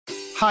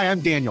Hi,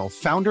 I'm Daniel,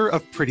 founder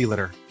of Pretty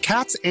Litter.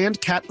 Cats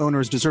and cat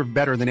owners deserve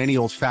better than any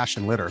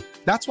old-fashioned litter.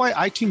 That's why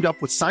I teamed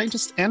up with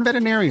scientists and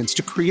veterinarians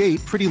to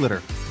create Pretty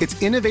Litter.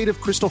 Its innovative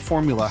crystal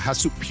formula has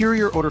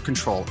superior odor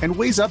control and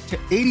weighs up to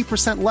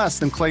 80% less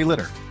than clay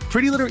litter.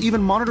 Pretty Litter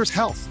even monitors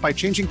health by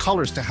changing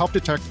colors to help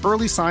detect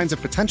early signs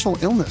of potential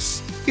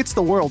illness. It's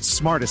the world's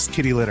smartest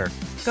kitty litter.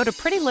 Go to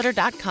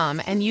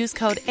prettylitter.com and use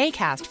code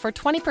ACAST for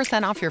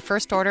 20% off your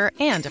first order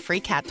and a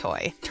free cat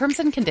toy. Terms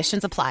and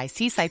conditions apply.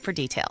 See site for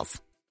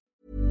details.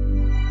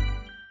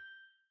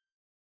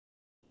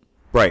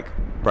 Break.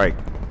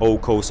 All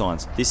call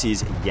signs. This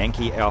is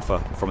Yankee Alpha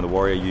from the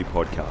Warrior U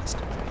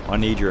podcast. I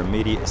need your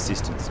immediate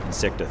assistance in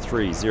Sector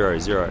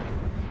 300.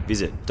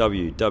 Visit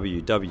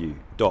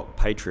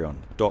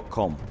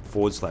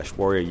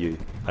www.patreon.com/warrior-u.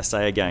 I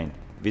say again,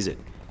 visit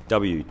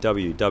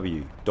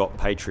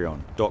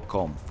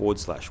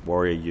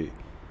www.patreon.com/warrior-u.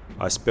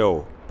 I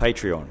spell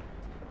Patreon,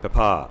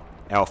 Papa,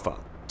 Alpha,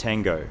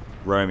 Tango,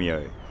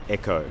 Romeo,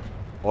 Echo,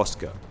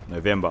 Oscar,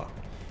 November.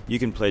 You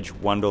can pledge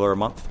 $1 a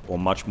month or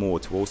much more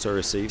to also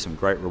receive some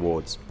great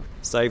rewards.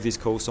 Save this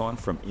call sign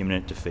from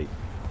imminent defeat.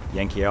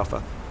 Yankee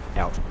Alpha,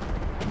 out.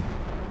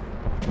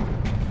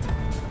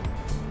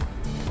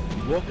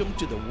 Welcome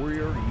to the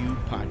Warrior U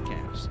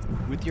podcast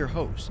with your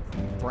host,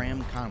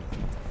 Bram Connolly.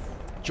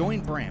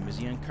 Join Bram as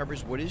he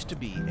uncovers what is to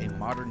be a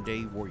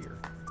modern-day warrior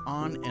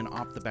on and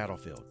off the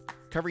battlefield,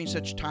 covering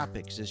such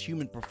topics as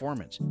human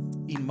performance,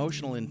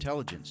 emotional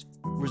intelligence,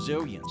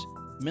 resilience,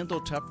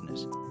 mental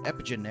toughness,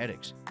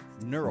 epigenetics,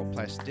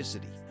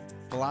 neuroplasticity,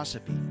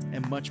 philosophy,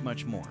 and much,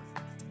 much more.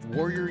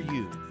 Warrior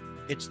U,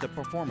 it's the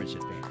performance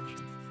advantage.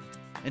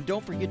 And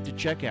don't forget to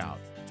check out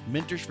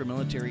Mentors for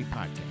Military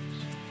podcast.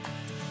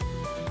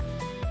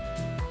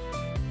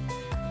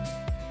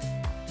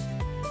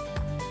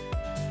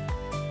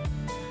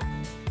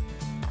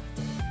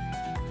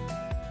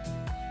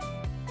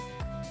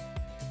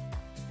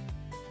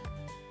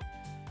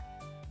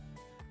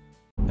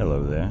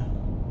 Hello there.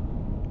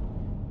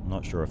 I'm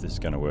not sure if this is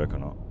going to work or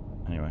not.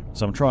 Anyway,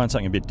 so I'm trying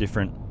something a bit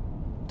different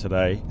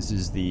today. This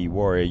is the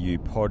Warrior U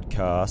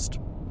podcast,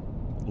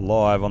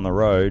 live on the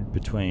road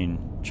between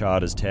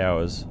Charters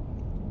Towers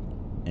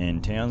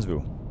and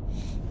Townsville.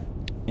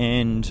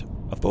 And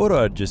I thought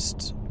I'd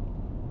just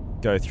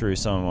go through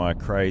some of my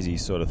crazy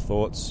sort of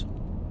thoughts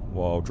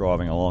while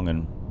driving along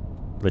and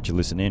let you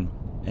listen in.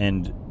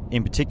 And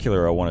in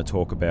particular, I want to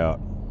talk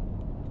about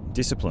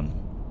discipline.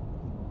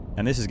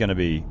 And this is going to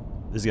be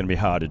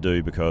hard to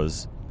do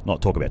because,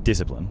 not talk about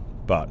discipline,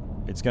 but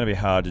it's going to be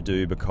hard to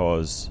do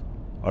because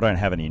I don't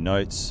have any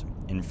notes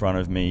in front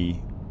of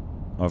me.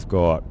 I've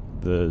got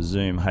the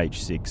Zoom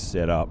H6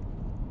 set up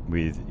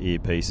with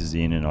earpieces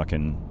in and I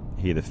can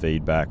hear the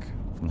feedback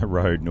from the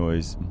road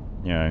noise,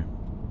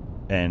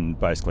 and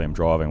basically I'm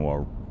driving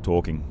while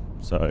talking.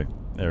 So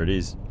there it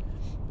is.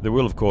 There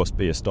will, of course,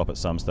 be a stop at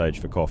some stage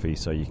for coffee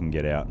so you can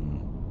get out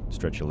and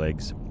stretch your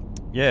legs.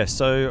 Yeah,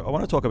 so I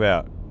want to talk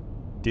about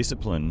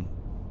discipline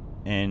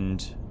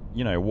and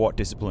what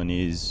discipline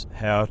is,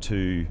 how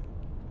to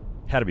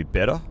be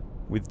better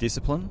with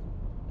discipline,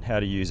 how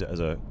to use it as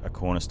a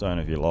cornerstone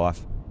of your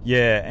life.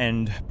 Yeah,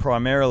 and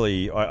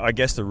primarily, I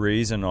guess the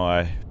reason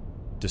I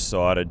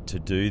decided to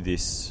do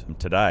this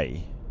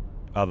today,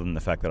 other than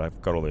the fact that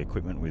I've got all the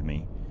equipment with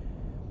me,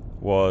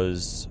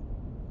 was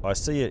I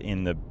see it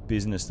in the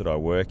business that I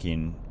work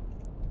in,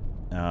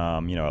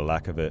 a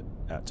lack of it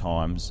at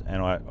times,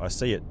 and I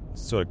see it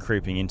sort of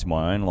creeping into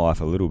my own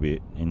life a little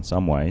bit in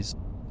some ways.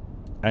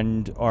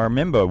 And I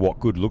remember what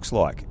good looks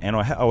like. And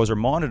I was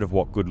reminded of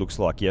what good looks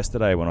like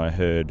yesterday when I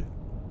heard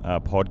a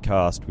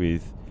podcast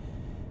with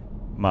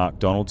Mark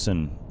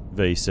Donaldson,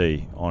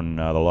 VC, on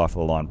the Life of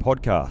the Line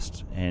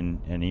podcast.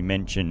 And he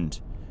mentioned,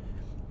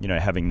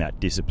 having that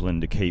discipline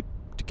to keep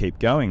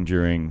going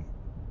during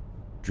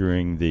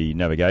the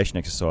navigation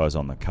exercise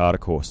on the Carter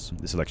course,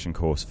 the selection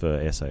course for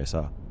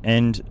SASR.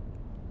 And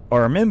I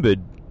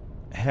remembered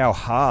how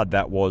hard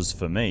that was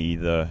for me,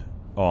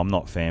 I'm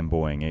not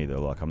fanboying either.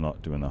 Like, I'm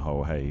not doing the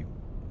whole, hey,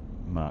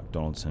 Mark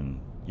Donaldson,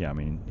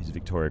 he's a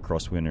Victoria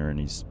Cross winner and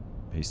he's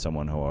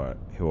someone who I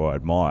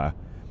admire.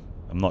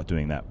 I'm not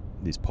doing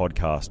this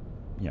podcast,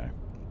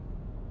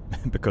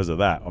 because of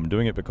that. I'm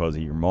doing it because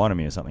he reminded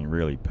me of something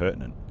really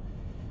pertinent.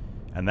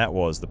 And that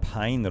was the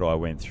pain that I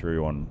went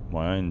through on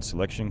my own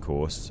selection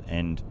course.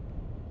 And,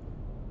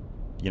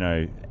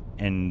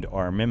 and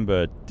I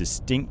remember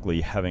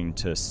distinctly having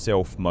to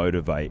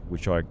self-motivate,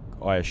 which I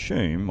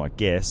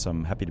guess,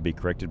 I'm happy to be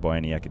corrected by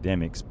any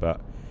academics,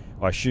 but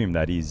I assume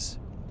that is,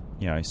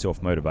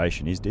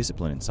 self-motivation is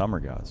discipline in some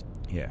regards.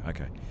 Yeah,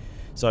 okay.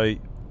 So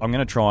I'm going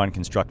to try and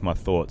construct my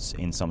thoughts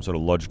in some sort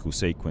of logical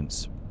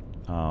sequence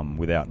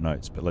without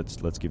notes, but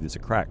let's give this a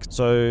crack.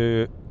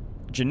 So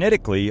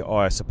genetically,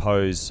 I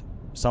suppose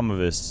some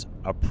of us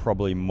are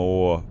probably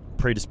more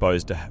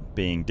predisposed to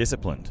being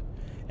disciplined,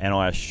 and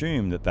I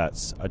assume that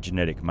that's a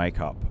genetic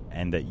makeup,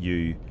 and that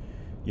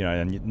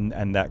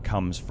and that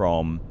comes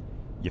from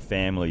your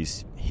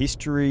family's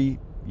history,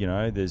 you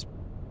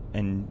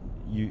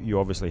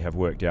obviously have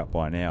worked out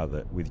by now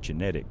that with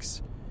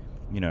genetics,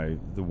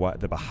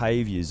 the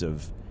behaviours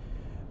of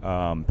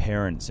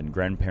parents and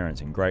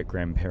grandparents and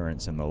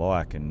great-grandparents and the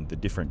like, and the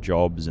different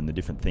jobs and the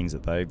different things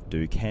that they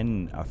do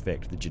can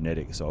affect the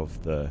genetics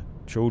of the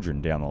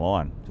children down the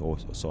line, or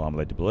so I'm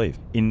led to believe.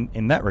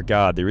 In that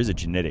regard, there is a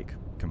genetic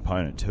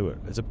component to it.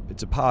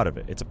 It's a part of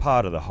it. It's a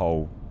part of the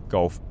whole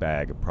golf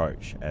bag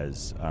approach,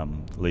 as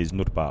Liz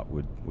Nutbart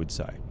would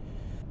say.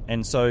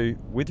 And so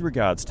with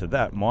regards to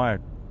that, my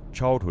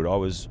childhood, I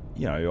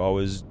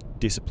was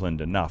disciplined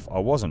enough. I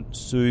wasn't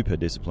super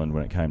disciplined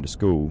when it came to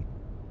school,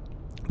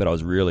 but I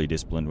was really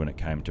disciplined when it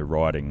came to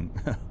writing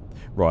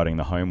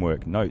the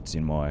homework notes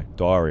in my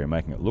diary and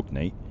making it look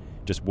neat.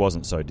 Just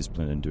wasn't so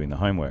disciplined in doing the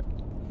homework.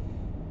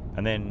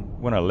 And then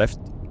when I left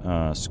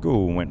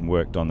school and went and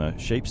worked on the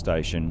sheep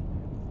station,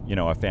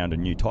 I found a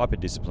new type of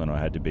discipline. I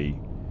had to be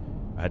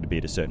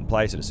at a certain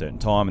place at a certain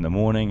time in the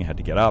morning, had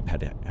to get up, had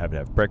to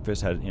have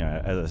breakfast,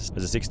 as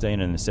a 16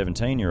 and a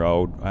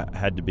 17-year-old, I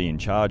had to be in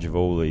charge of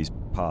all these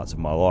parts of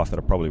my life that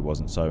I probably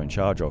wasn't so in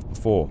charge of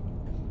before.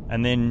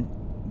 And then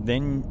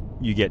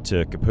you get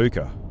to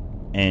Kapuka,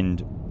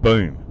 and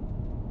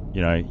boom,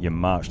 you're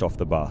marched off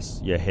the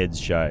bus, your head's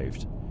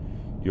shaved,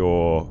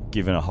 you're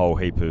given a whole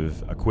heap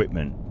of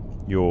equipment,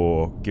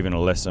 you're given a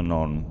lesson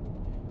on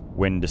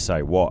when to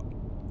say what,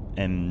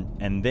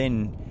 and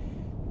then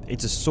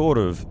it's a sort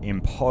of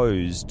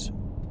imposed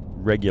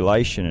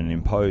regulation and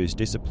imposed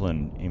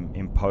discipline,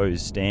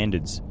 imposed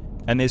standards,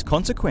 and there's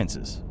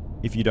consequences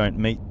if you don't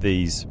meet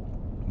these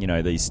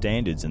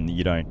standards, and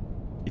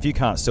if you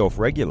can't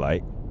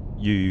self-regulate,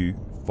 you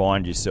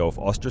find yourself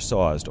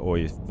ostracized, or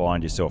you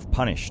find yourself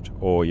punished,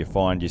 or you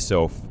find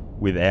yourself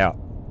without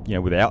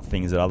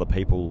things that other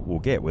people will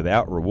get,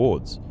 without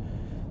rewards.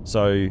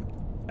 So,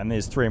 and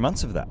there's 3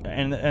 months of that,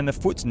 and the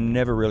foot's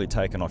never really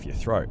taken off your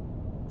throat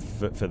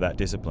for that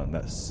discipline.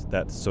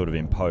 That's sort of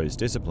imposed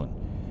discipline.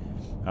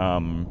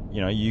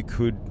 You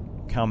could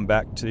come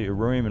back to your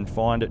room and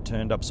find it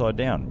turned upside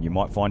down. You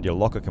might find your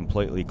locker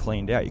completely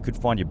cleaned out. You could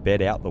find your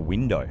bed out the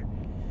window.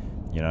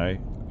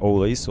 All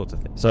these sorts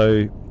of things.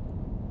 So,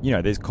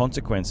 there's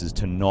consequences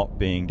to not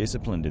being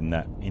disciplined in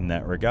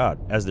that regard,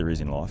 as there is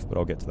in life, but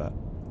I'll get to that.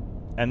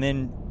 And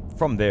then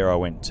from there I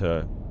went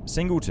to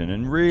Singleton,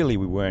 and really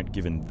we weren't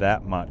given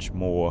that much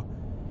more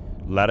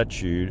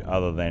latitude,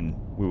 other than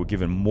we were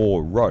given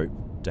more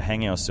rope to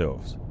hang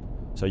ourselves.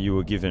 So you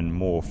were given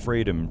more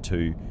freedom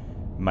to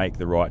make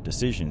the right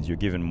decisions. You're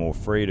given more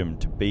freedom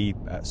to be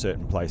at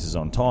certain places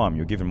on time.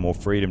 You're given more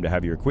freedom to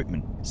have your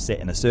equipment set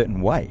in a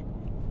certain way.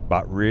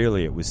 But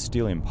really it was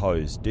still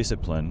imposed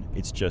discipline.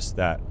 It's just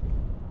that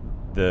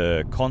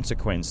the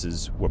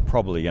consequences were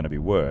probably going to be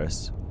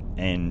worse,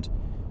 and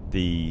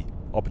the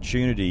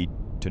opportunity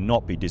to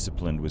not be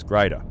disciplined was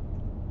greater.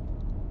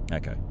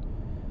 Okay.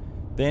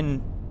 Then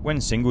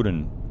when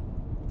Singleton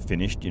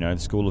finished, the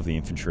School of the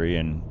Infantry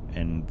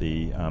and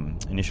the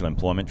initial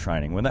employment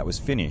training, when that was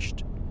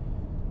finished,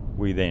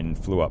 we then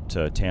flew up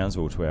to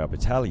Townsville to our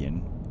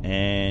battalion,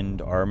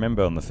 and I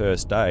remember on the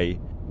first day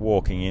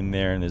walking in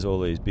there, and there's all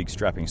these big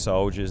strapping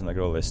soldiers, and they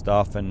got all their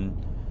stuff,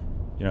 and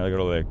they got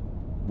all their...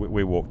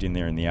 We walked in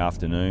there in the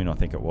afternoon, I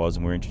think it was,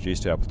 and we were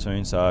introduced to our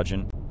platoon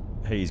sergeant.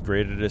 He's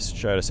greeted us,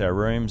 showed us our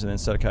rooms, and then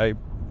said, okay,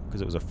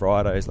 because it was a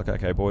Friday, he's like,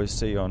 okay boys,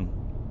 see you on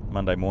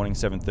Monday morning,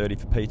 7:30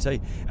 for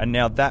PT. And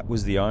now that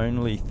was the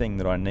only thing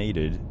that I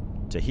needed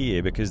to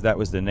hear, because that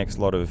was the next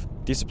lot of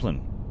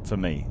discipline for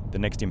me. The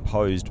next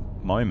imposed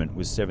moment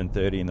was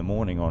 7:30 in the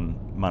morning on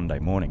Monday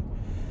morning.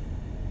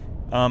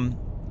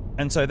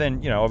 And so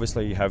then,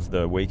 obviously you have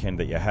the weekend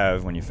that you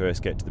have when you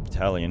first get to the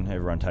battalion.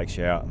 Everyone takes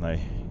you out, and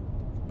they,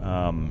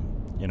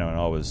 and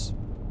I was,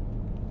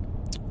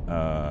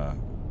 I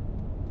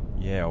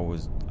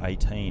was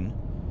 18,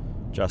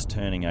 just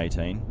turning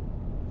 18.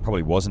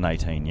 Probably wasn't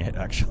 18 yet,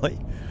 actually.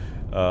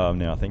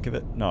 Now I think of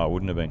it. No, I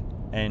wouldn't have been.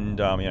 And,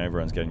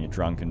 everyone's getting you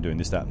drunk and doing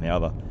this, that, and the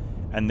other.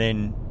 And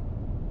then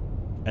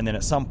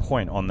at some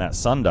point on that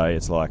Sunday,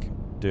 it's like,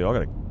 dude, I've got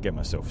to get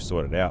myself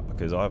sorted out,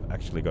 because I've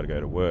actually got to go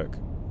to work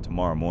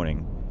tomorrow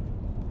morning.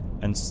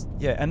 And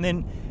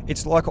then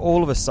it's like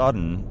all of a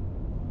sudden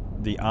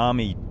the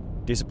army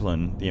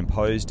discipline, the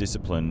imposed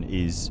discipline,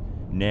 is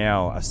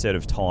now a set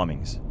of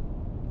timings.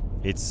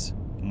 It's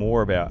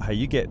more about, hey,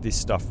 you get this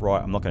stuff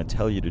right, I'm not going to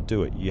tell you to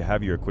do it. You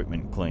have your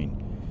equipment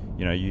clean,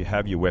 you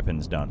have your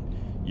weapons done,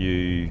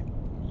 you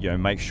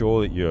make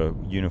sure that your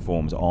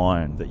uniform's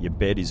ironed, that your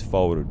bed is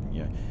folded.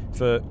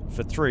 For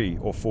 3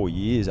 or 4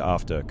 years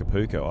after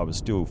Kapuka, I was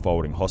still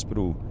folding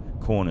hospital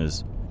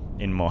corners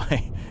in my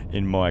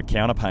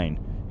counterpane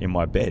in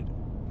my bed,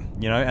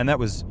 and that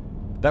was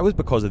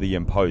because of the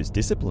imposed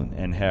discipline,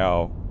 and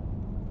how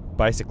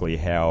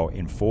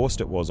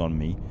enforced it was on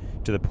me,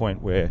 to the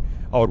point where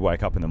I would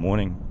wake up in the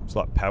morning, it's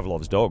like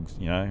Pavlov's dogs,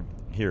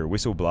 hear a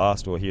whistle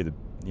blast, or hear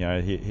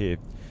the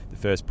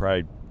first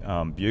parade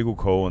bugle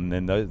call, and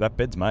then that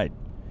bed's made.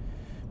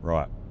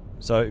 Right.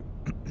 So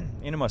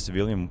into my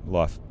civilian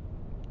life,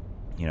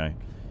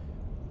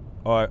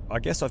 I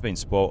guess I've been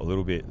spoilt a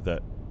little bit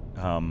that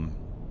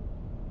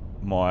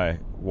my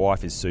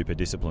wife is super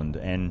disciplined,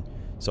 and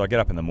so I get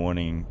up in the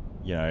morning,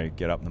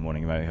 get up in the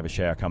morning, maybe have a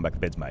shower, come back, the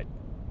bed's made.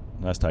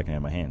 And that's taken out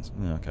of my hands.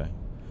 Okay.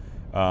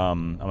 I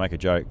make a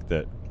joke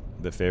that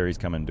the fairies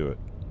come and do it.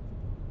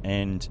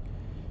 And,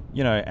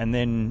 and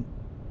then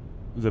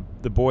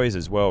the boys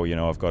as well,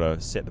 I've got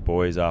to set the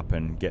boys up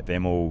and get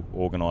them all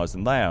organised,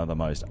 and they are the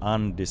most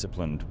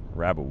undisciplined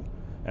rabble.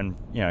 And,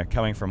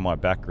 coming from my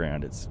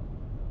background, it's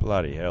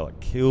bloody hell, it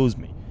kills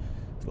me.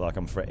 It's like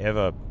I'm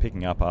forever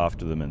picking up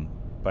after them, and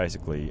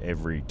basically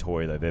every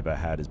toy they've ever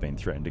had has been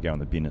threatened to go in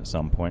the bin at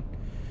some point.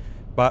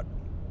 But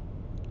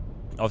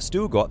I've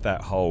still got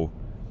that whole,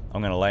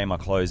 I'm going to lay my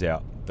clothes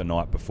out the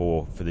night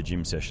before for the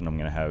gym session I'm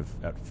going to have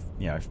at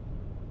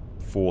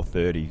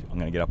 4:30. I'm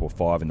going to get up, or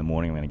 5 in the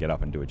morning, I'm going to get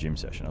up and do a gym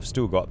session. I've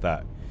still got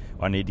that.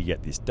 I need to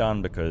get this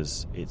done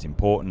because it's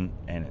important,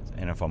 and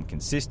if I'm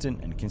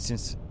consistent,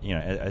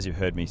 as you've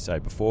heard me say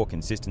before,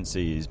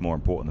 consistency is more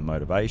important than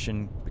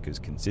motivation, because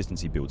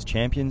consistency builds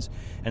champions.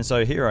 And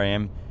so here I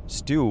am,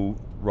 still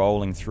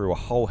rolling through a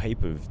whole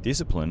heap of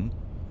discipline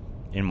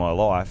in my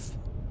life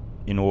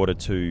in order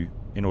to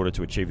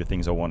achieve the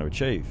things I want to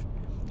achieve.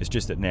 It's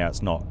just that now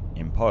it's not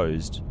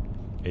imposed,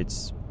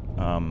 it's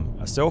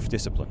a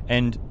self-discipline.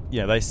 And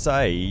they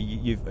say,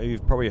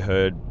 you've probably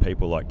heard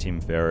people like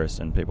Tim Ferriss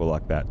and people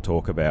like that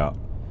talk about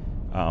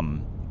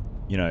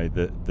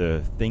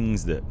the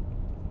things that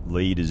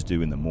leaders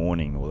do in the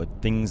morning, or the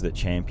things that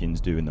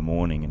champions do in the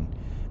morning,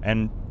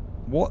 and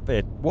what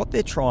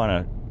they're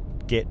trying to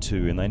get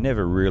to, and they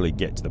never really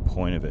get to the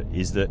point of it,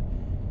 is that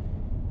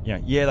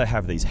they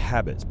have these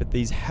habits, but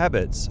these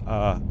habits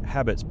are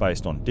habits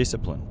based on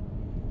discipline.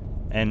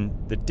 And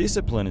the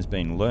discipline has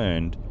been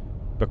learned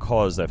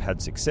because they've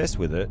had success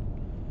with it.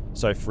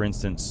 So, for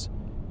instance,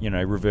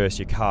 reverse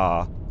your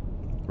car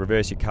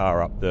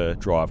up the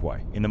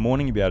driveway. In the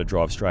morning, you'll be able to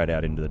drive straight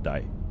out into the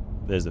day.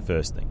 There's the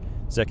first thing.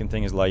 Second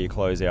thing is lay your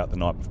clothes out the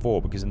night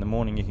before, because in the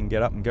morning you can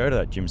get up and go to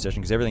that gym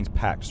session because everything's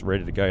packed,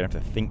 ready to go. You don't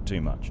have to think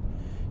too much.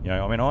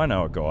 I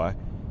know a guy,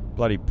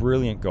 bloody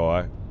brilliant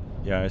guy,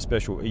 a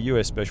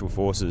US Special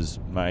Forces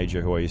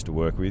major who I used to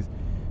work with,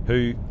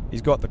 who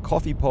he's got the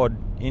coffee pod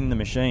in the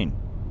machine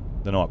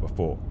the night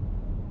before.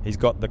 He's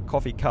got the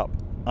coffee cup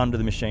under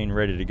the machine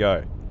ready to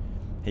go.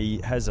 He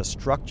has a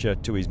structure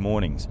to his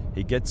mornings.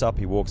 He gets up,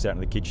 he walks out in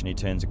the kitchen, he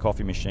turns the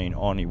coffee machine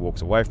on, he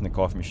walks away from the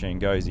coffee machine,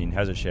 goes in,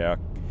 has a shower.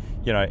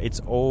 It's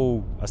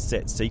all a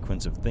set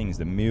sequence of things.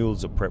 The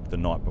meals are prepped the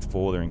night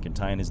before, they're in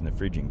containers in the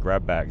fridge, in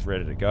grab bags,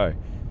 ready to go.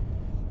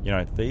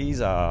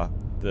 These are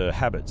the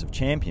habits of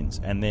champions,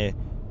 and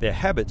they're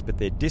habits, but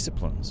they're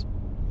disciplines.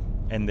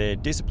 And they're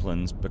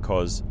disciplines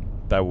because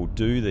they will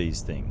do these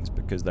things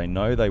because they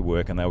know they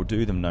work, and they will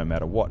do them no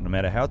matter what. No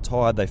matter how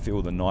tired they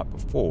feel the night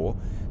before,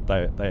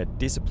 they are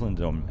disciplined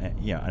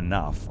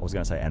enough. I was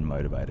going to say and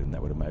motivated, and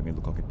that would have made me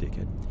look like a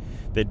dickhead.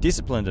 They're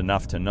disciplined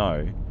enough to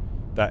know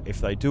that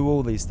if they do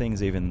all these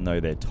things even though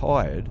they're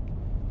tired,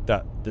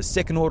 that the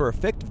second order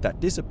effect of that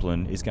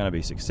discipline is going to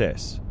be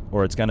success,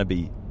 or it's going to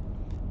be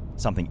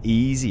something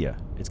easier.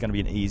 It's going to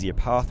be an easier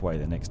pathway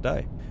the next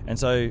day. And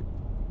so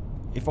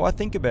if I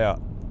think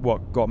about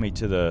what got me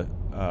to the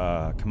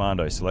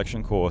commando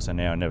selection course and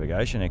now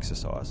navigation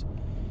exercise,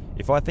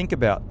 if I think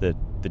about the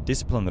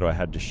discipline that I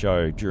had to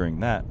show during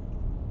that,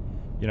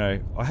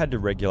 I had to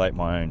regulate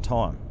my own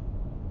time.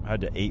 I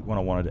had to eat when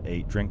I wanted to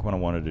eat, drink when I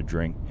wanted to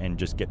drink, and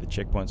just get the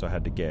checkpoints I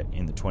had to get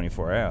in the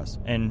 24 hours.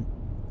 And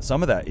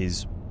some of that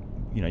is,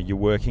 you're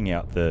working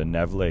out the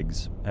nav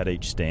legs at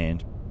each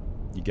stand,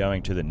 you're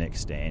going to the next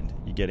stand,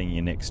 you're getting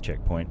your next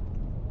checkpoint,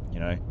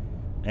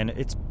 and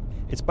it's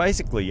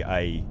basically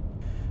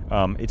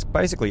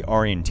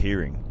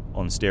orienteering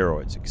on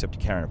steroids, except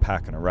you're carrying a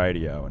pack and a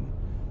radio and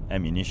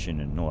ammunition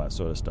and all that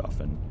sort of stuff.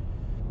 And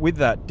with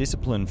that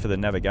discipline for the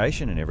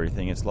navigation and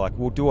everything, it's like,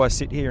 well, do I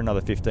sit here another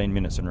 15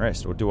 minutes and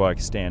rest, or do I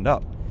stand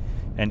up?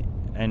 And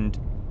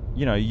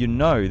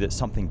that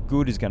something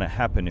good is going to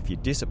happen if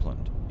you're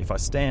disciplined. If I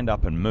stand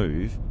up and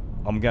move,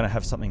 I'm going to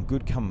have something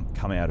good come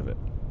out of it.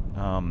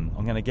 I'm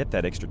going to get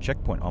that extra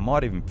checkpoint. I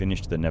might even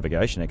finish the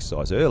navigation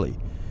exercise early,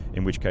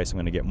 in which case I'm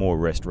going to get more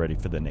rest ready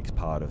for the next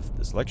part of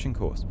the selection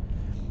course.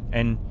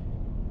 And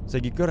so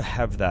you've got to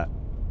have that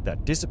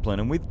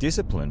discipline. And with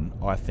discipline,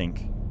 I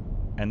think,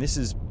 and this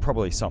is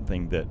probably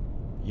something that,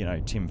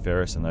 Tim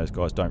Ferriss and those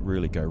guys don't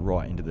really go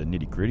right into the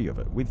nitty-gritty of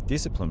it. With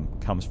discipline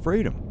comes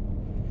freedom.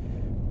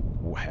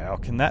 Well, how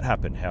can that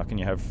happen? How can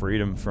you have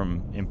freedom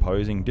from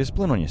imposing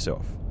discipline on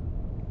yourself?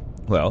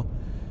 Well,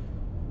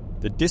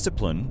 the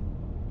discipline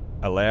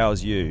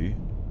allows you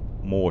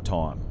more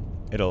time.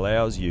 It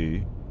allows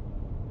you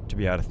to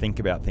be able to think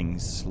about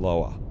things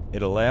slower.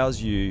 It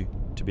allows you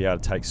to be able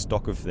to take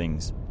stock of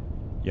things,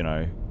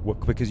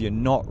 because you're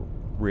not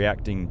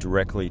reacting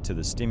directly to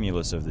the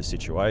stimulus of the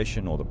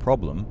situation or the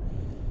problem.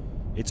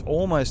 It's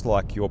almost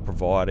like you're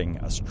providing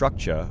a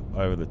structure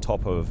over the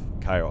top of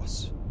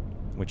chaos,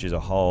 which is a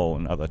whole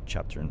another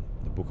chapter in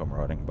the book I'm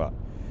writing, but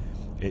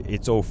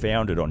it's all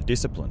founded on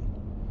discipline.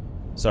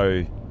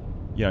 So,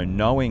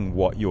 knowing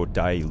what your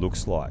day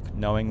looks like,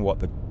 knowing what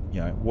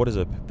what is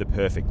the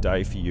perfect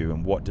day for you,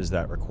 and what does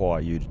that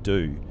require you to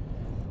do.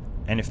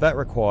 And if that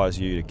requires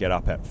you to get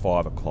up at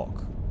 5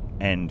 o'clock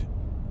and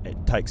it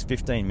takes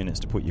 15 minutes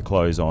to put your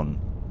clothes on,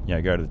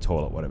 go to the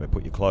toilet, whatever,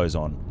 put your clothes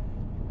on,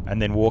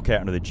 and then walk out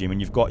into the gym, and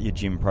you've got your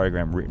gym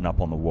program written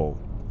up on the wall.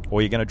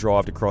 Or you're going to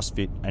drive to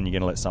CrossFit and you're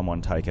going to let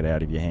someone take it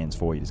out of your hands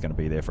for you. It's going to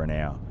be there for an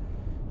hour,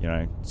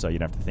 so you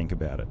don't have to think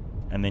about it.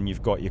 And then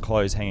you've got your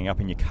clothes hanging up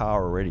in your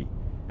car already,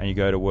 and you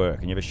go to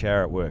work and you have a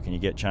shower at work and you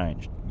get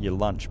changed. Your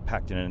lunch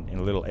packed in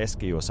a little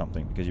esky or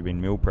something because you've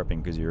been meal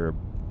prepping because you're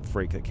a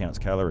freak that counts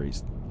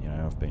calories.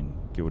 I've been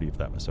guilty of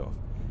that myself.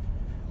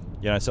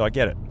 So I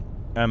get it.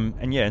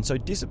 And so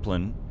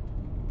discipline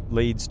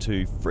leads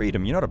to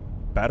freedom. You're not a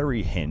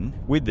battery hen.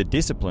 With the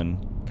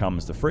discipline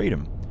comes the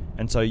freedom.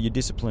 And so you're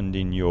disciplined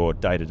in your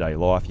day-to-day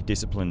life. You're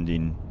disciplined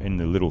in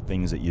the little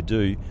things that you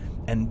do.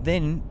 And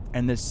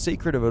the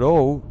secret of it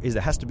all is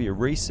there has to be a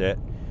reset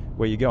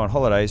where you go on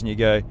holidays and you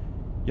go,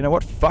 you know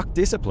what, fuck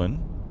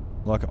discipline.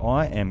 Like,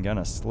 I am going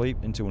to sleep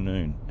until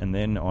noon, and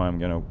then I'm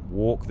going to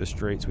walk the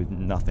streets with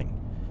nothing,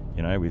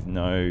 with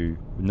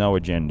no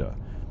agenda.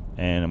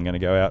 And I'm going to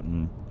go out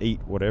and eat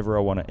whatever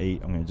I want to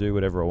eat. I'm going to do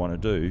whatever I want to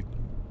do,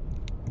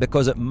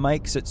 because it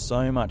makes it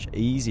so much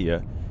easier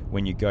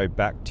when you go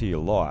back to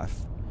your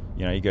life.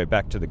 You go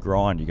back to the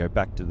grind, you go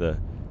back to the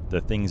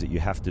things that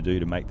you have to do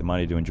to make the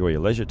money to enjoy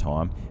your leisure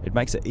time. It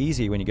makes it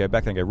easier when you go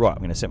back and go, right, I'm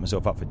going to set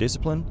myself up for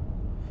discipline,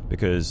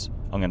 because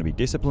I'm going to be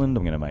disciplined.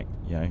 I'm going to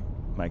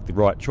make the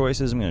right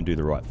choices. I'm going to do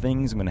the right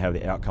things. I'm going to have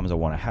the outcomes I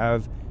want to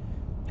have.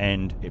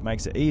 And it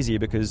makes it easier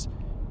because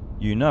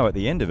at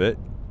the end of it,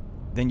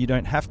 then you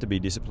don't have to be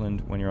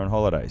disciplined when you're on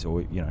holidays,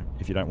 or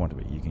if you don't want to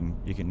be, you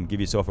can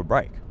give yourself a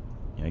break,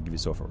 give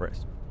yourself a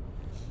rest.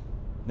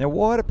 Now,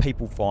 why do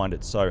people find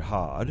it so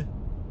hard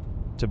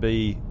to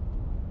be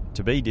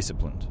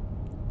disciplined?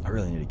 I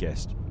really need a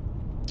guest.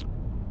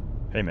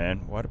 Hey man,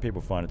 why do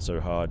people find it so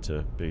hard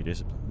to be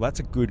disciplined? Well, that's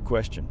a good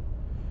question.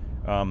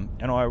 And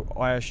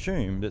I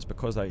assume that's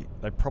because they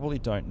probably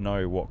don't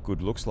know what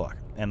good looks like,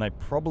 and they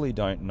probably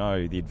don't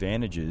know the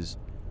advantages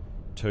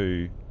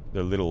to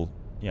the little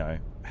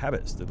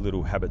habits, the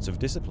little habits of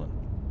discipline.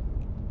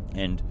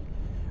 And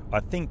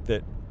I think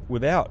that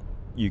without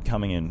you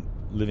coming and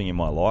living in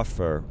my life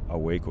for a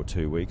week or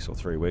 2 weeks or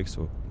 3 weeks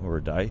or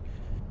a day,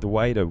 the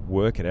way to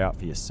work it out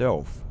for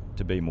yourself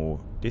to be more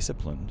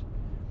disciplined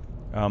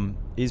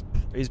is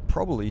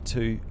probably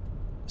to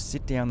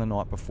sit down the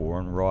night before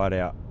and write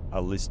out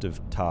a list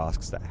of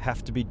tasks that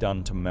have to be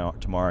done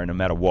tomorrow no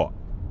matter what.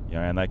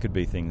 And they could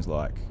be things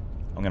like,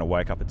 I'm going to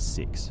wake up at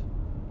 6.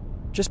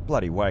 Just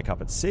bloody wake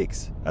up at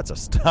 6. That's a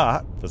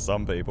start for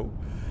some people.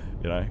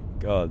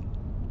 God,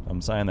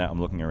 I'm saying that,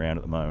 I'm looking around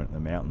at the moment at the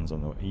mountains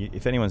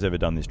if anyone's ever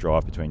done this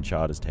drive between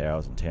Charters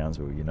Towers and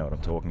Townsville, you know what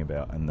I'm talking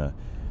about. And the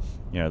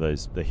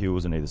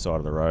hills on either side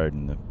of the road,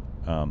 and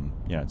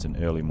it's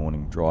an early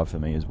morning drive for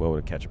me as well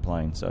to catch a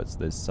plane. So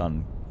there's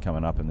sun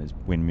coming up and there's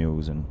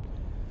windmills, and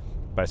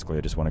basically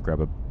I just want to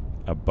grab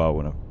a bow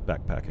and a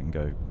backpack and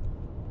go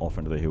off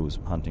into the hills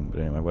hunting. But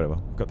anyway, whatever.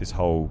 I've got this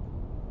whole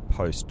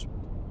post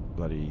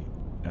bloody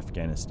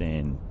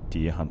Afghanistan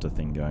deer hunter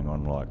thing going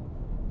on, like,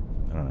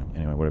 I don't know,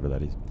 anyway, whatever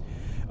that is.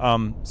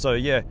 So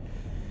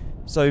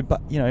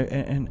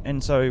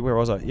where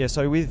was I? Yeah,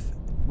 so with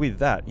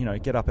that,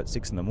 get up at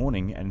 6 in the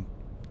morning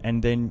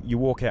and then you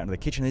walk out into the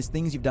kitchen. There's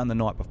things you've done the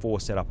night before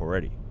set up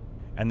already.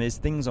 And there's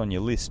things on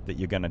your list that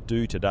you're going to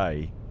do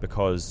today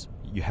because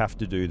you have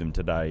to do them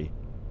today.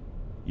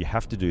 You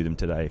have to do them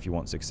today if you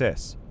want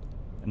success.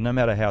 And no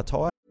matter how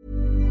tired.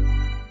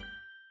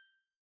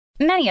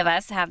 Many of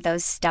us have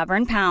those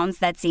stubborn pounds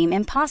that seem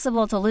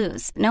impossible to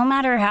lose, no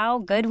matter how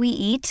good we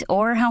eat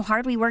or how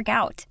hard we work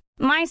out.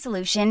 My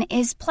solution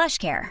is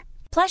PlushCare.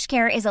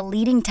 PlushCare is a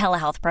leading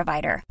telehealth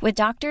provider with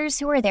doctors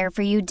who are there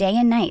for you day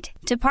and night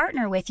to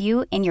partner with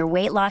you in your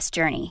weight loss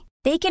journey.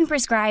 They can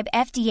prescribe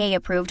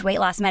FDA-approved weight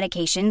loss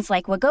medications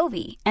like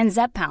Wegovy and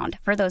Zepbound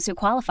for those who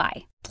qualify.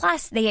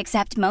 Plus, they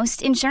accept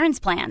most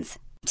insurance plans.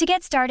 To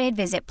get started,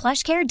 visit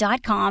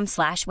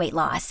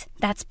plushcare.com/weightloss.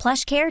 That's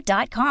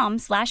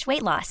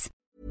plushcare.com/weightloss.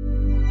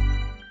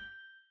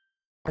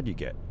 How'd you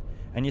get?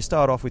 And you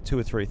start off with 2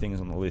 or 3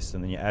 things on the list,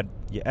 and then you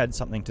add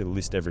something to the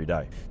list every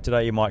day.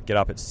 Today you might get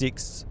up at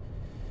 6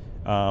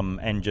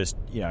 and just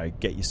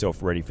get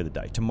yourself ready for the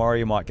day. Tomorrow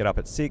you might get up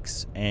at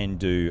 6 and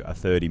do a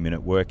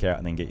 30-minute workout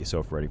and then get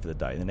yourself ready for the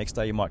day. The next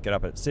day you might get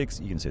up at 6.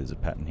 You can see there's a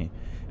pattern here.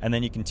 And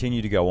then you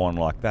continue to go on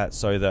like that,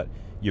 so that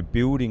you're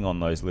building on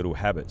those little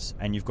habits,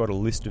 and you've got a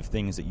list of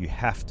things that you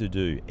have to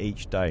do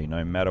each day,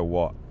 no matter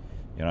what,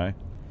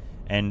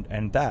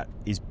 and that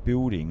is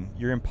building.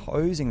 You're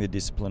imposing the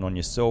discipline on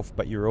yourself,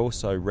 but you're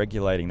also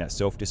regulating that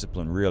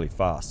self-discipline really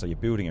fast, so you're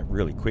building it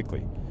really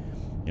quickly,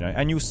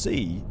 and you'll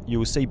see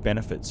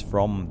benefits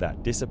from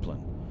that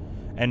discipline.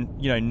 And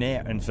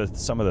now, and for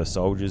some of the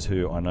soldiers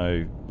who I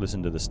know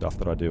listen to the stuff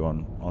that I do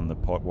on the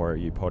Warrior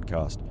U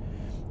podcast,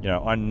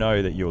 I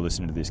know that you're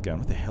listening to this going,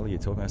 what the hell are you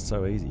talking about? It's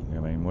so easy. I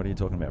mean, what are you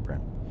talking about,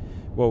 Bram?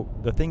 Well,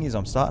 the thing is,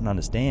 I'm starting to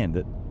understand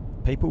that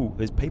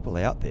there's people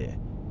out there,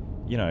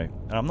 and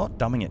I'm not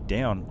dumbing it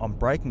down. I'm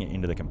breaking it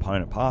into the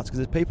component parts, because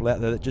there's people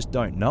out there that just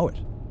don't know it.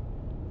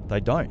 They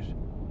don't.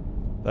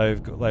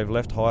 they've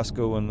left high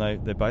school and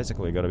they're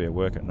basically got to be at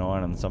work at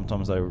 9, and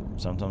sometimes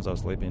they'll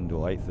sleep until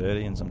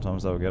 8:30, and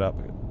sometimes they'll get up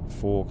at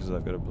 4 because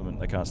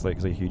they can't sleep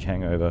because of a huge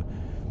hangover,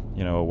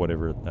 or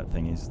whatever that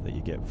thing is that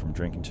you get from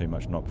drinking too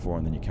much the night before,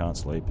 and then you can't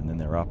sleep, and then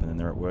they're up, and then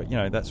they're at work,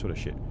 that sort of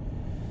shit.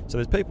 So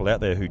there's people out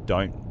there who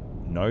don't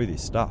know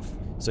this stuff.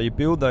 So you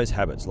build those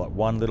habits, like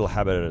one little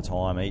habit at a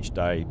time each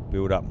day,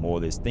 build up more.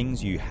 There's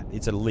things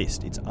it's a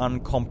list, it's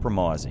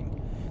uncompromising.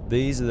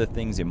 These are the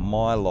things in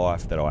my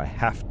life that I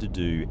have to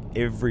do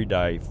every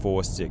day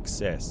for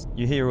success.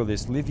 You hear all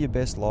this, live your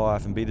best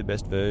life and be the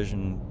best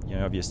version,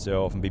 of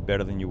yourself and be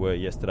better than you were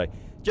yesterday.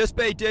 Just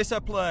be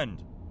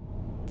disciplined.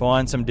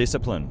 Find some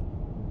discipline.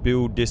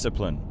 Build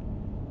discipline.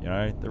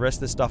 The rest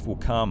of the stuff will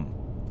come.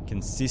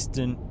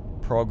 Consistent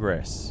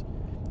progress.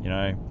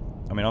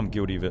 I'm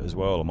guilty of it as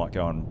well. I might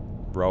go and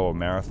row a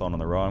marathon on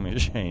the rowing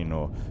machine,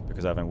 or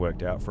because I haven't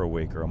worked out for a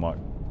week, or I might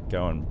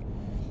go and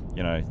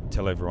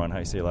tell everyone,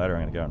 hey, see you later,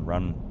 I'm going to go and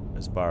run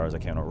as far as I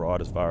can or ride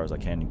as far as I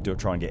can,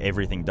 try and get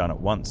everything done at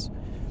once.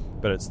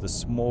 But it's the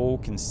small,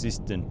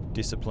 consistent,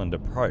 disciplined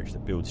approach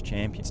that builds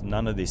champions.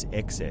 None of this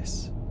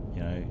excess,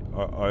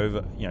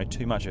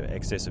 too much of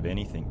excess of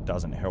anything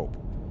doesn't help.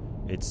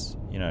 It's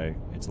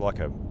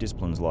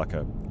discipline's like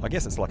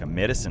a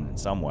medicine in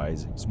some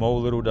ways.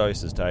 Small little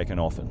doses taken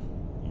often,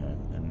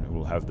 and it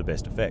will have the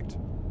best effect.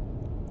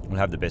 Will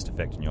have the best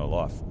effect in your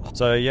life.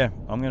 So yeah,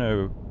 I'm going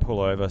to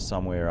pull over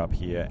somewhere up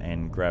here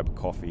and grab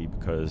coffee,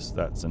 because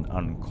that's an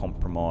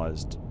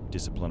uncompromised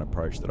discipline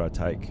approach that I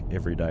take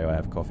every day. I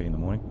have coffee in the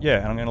morning. Yeah,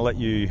 and I'm going to let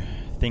you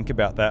think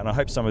about that, and I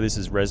hope some of this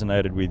has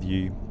resonated with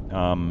you.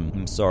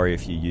 I'm sorry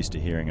if you're used to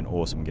hearing an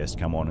awesome guest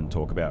come on and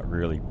talk about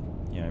really,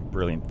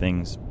 brilliant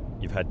things.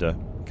 You've had to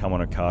come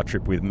on a car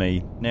trip with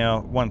me.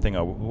 Now, one thing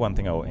I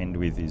will end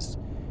with is,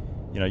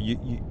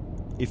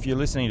 if you're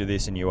listening to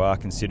this and you are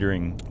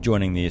considering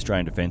joining the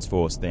Australian Defence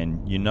Force,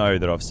 then you know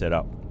that I've set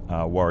up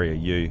Warrior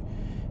U,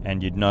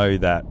 and you'd know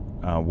that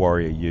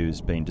Warrior U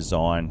has been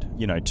designed,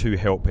 to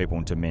help people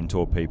and to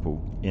mentor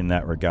people in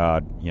that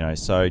regard.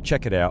 So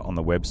check it out on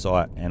the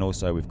website, and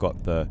also we've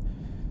got the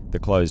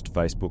closed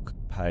Facebook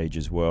page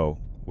as well,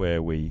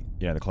 where we,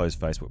 the closed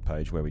Facebook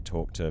page where we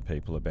talk to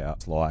people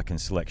about and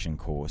selection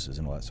courses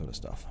and all that sort of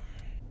stuff.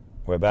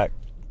 We're back.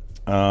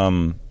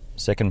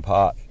 Second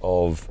part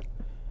of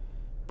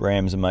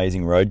Bram's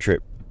amazing road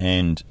trip,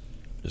 and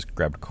just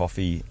grabbed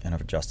coffee, and I've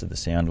adjusted the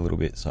sound a little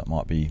bit, so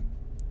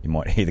you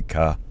might hear the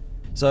car.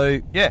 So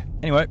yeah,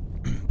 anyway,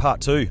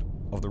 part 2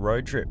 of the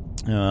road trip.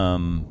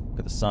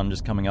 Got the sun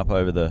just coming up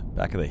over the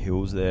back of the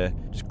hills there.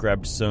 Just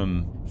grabbed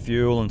some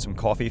fuel and some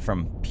coffee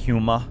from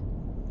Puma.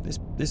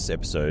 This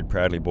episode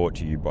proudly brought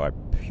to you by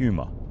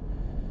Puma.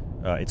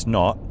 It's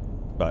not,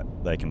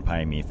 but they can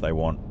pay me if they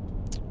want.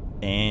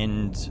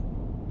 And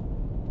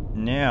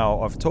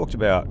now I've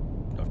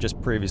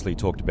just previously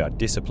talked about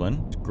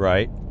discipline. It's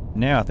great.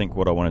 Now I think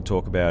what I want to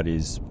talk about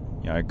is,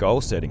 goal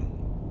setting.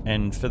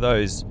 And for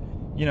those,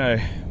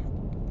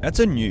 that's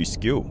a new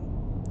skill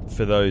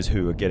for those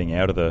who are getting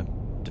out of the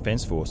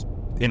Defence Force.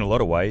 In a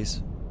lot of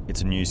ways,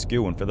 it's a new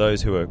skill. And for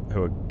those who are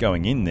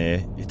going in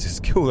there, it's a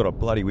skill that I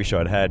bloody wish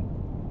I'd had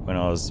when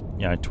I was,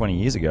 20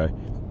 years ago,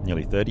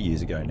 nearly 30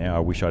 years ago now. I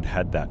wish I'd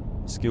had that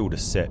skill to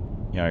set,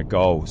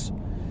 goals.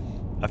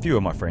 A few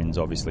of my friends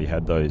obviously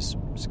had those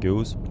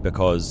skills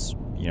because,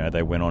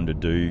 they went on to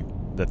do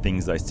the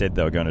things they said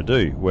they were going to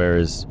do,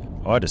 whereas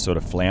I just sort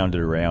of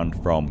floundered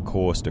around from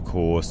course to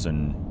course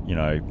and,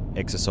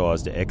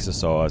 exercise to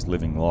exercise,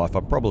 living life. I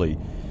probably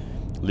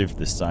lived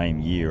the same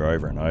year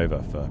over and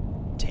over for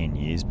 10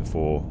 years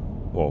before,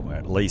 well,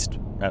 at least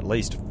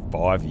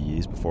 5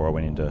 years before I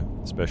went into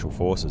Special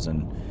Forces,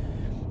 and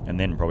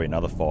then probably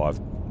another 5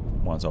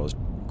 once I was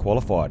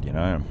qualified,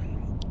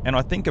 And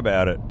I think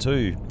about it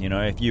too,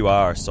 if you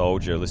are a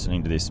soldier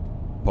listening to this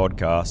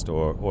podcast,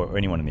 or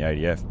anyone in the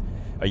ADF,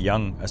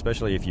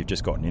 especially if you've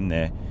just gotten in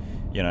there,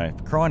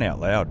 crying out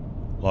loud,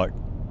 like,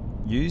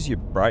 use your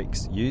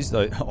brakes, use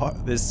those.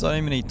 There's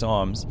so many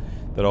times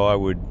that I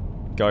would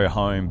go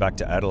home back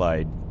to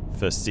Adelaide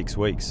for 6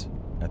 weeks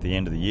at the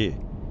end of the year.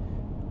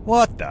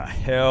 What the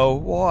hell?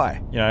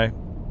 Why?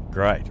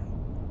 Great.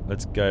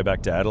 Let's go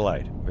back to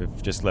Adelaide.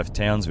 We've just left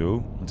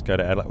Townsville. Let's go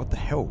to Adelaide. What the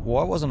hell?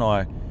 Why wasn't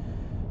I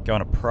going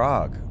to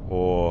Prague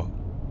or,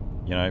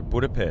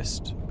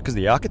 Budapest? Because of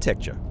the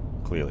architecture,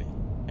 clearly,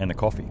 and the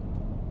coffee.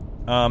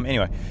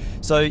 Anyway,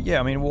 so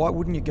yeah, why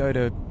wouldn't you go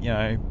to,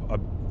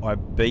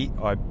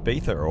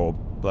 Ibiza or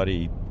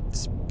bloody,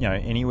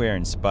 anywhere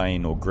in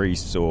Spain or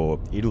Greece or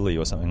Italy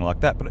or something like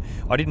that? But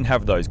I didn't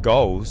have those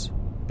goals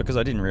because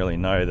I didn't really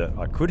know that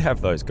I could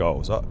have those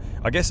goals.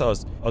 I guess I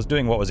was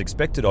doing what was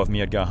expected of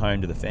me. I'd go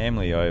home to the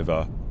family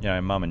over,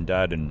 mum and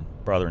dad and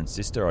brother and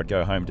sister. I'd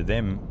go home to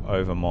them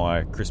over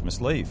my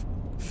Christmas leave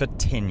for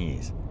 10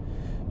 years,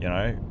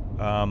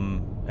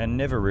 and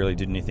never really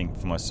did anything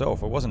for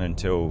myself. It wasn't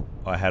until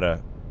I had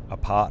a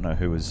partner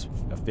who was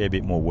a fair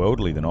bit more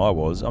worldly than I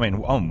was.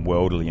 I'm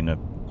worldly in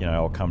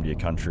I'll come to your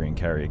country and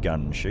carry a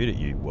gun and shoot at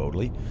you,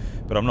 worldly.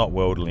 But I'm not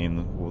worldly in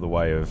the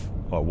way of,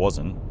 I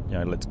wasn't,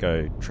 let's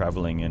go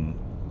travelling and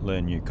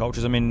learn new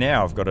cultures.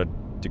 Now I've got a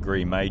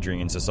degree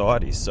majoring in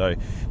societies. So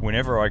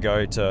whenever I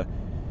go to,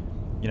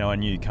 a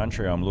new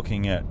country, I'm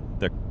looking at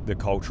the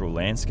cultural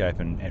landscape,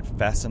 and it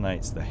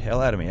fascinates the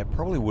hell out of me. It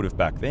probably would have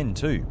back then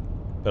too,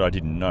 but I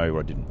didn't know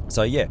what I didn't.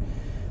 So yeah,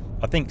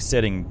 I think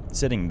setting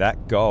those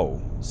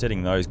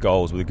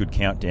goals with a good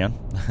countdown.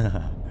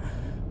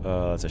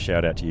 That's a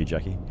shout out to you,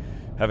 Jackie.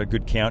 Have a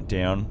good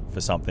countdown for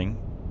something,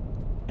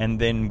 and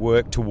then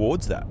work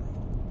towards that.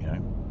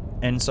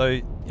 And so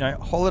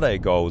holiday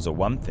goals are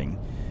one thing,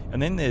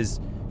 and then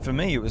for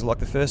me, it was like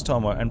the first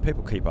time and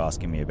people keep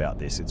asking me about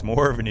this. It's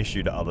more of an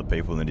issue to other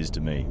people than it is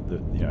to me.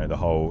 The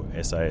whole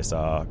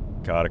SASR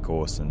Carter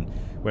course, and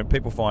when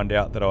people find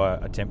out that I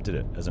attempted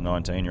it as a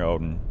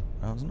 19-year-old, and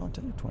I was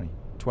 19 or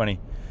 20,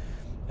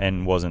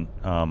 and wasn't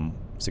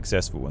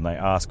successful, and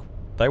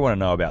they want to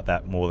know about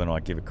that more than I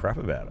give a crap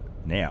about it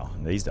now,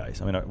 these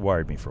days. I mean, it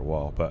worried me for a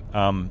while, but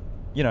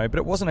but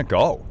it wasn't a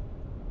goal.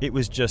 It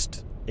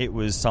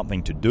was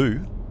something to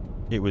do.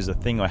 It was a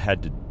thing I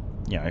had to,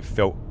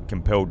 felt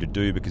compelled to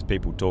do because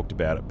people talked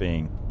about it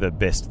being the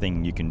best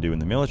thing you can do in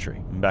the military.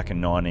 And back in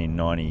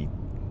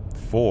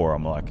 1994,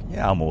 I'm like,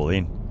 yeah, I'm all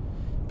in.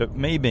 But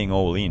me being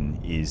all in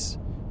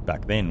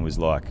back then was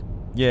like,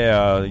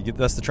 yeah,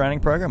 that's the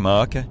training program?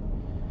 Oh, okay.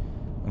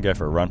 I'll go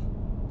for a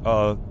run.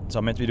 Oh, so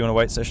I'm meant to be doing a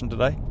weight session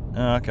today?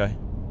 Oh, okay.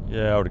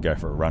 Yeah, I ought to go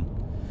for a run.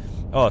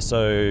 Oh,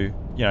 so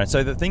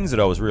the things that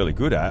I was really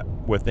good at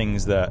were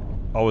things that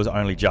I was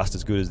only just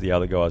as good as the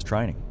other guys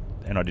training,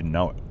 and I didn't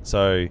know it.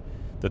 So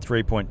the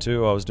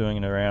 3.2 I was doing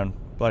in around,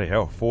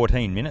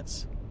 14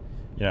 minutes.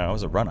 I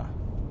was a runner.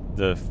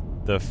 The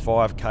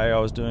 5K I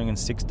was doing in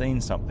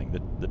 16 something.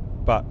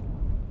 But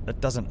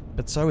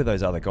so were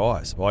those other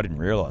guys. Well, I didn't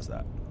realise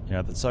that.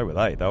 So were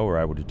they. They were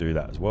able to do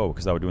that as well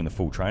because they were doing the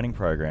full training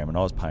program, and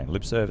I was paying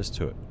lip service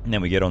to it. And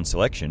then we get on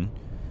selection,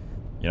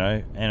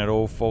 and it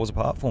all falls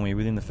apart for me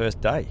within the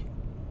first day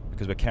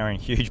because we're carrying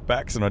huge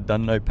packs and I'd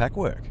done no pack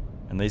work,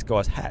 and these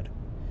guys had,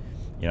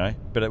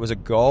 But it was a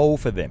goal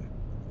for them.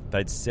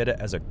 They'd set it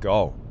as a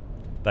goal.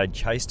 They'd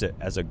chased it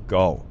as a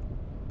goal.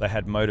 They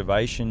had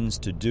motivations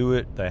to do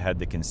it. They had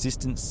the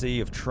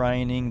consistency of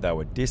training. They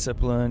were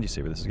disciplined. You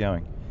see where this is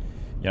going,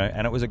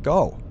 and it was a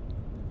goal.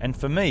 And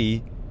for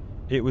me,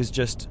 it was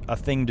just a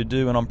thing to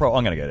do, and I'm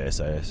going to go to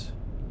SAS.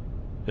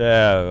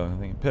 Yeah, I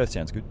think Perth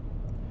sounds good.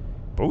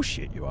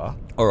 Bullshit, you are.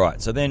 All right,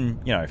 so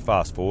then,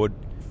 fast forward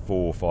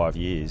 4 or 5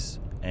 years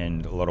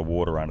and a lot of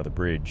water under the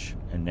bridge,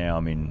 and now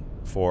I'm in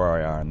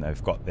 4IR, and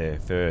they've got their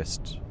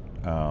first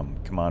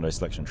commando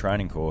selection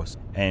training course,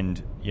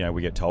 and,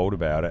 we get told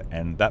about it,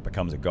 and that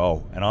becomes a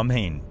goal. And I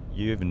mean,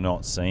 you've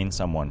not seen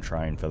someone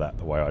train for that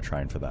the way I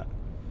trained for that.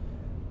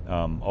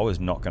 I was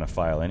not going to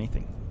fail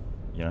anything,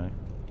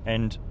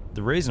 and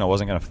the reason I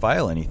wasn't going to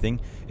fail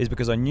anything is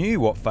because I knew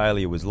what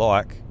failure was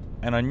like,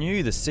 and I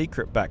knew the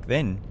secret back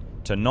then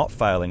to not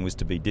failing was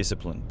to be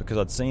disciplined, because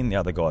I'd seen the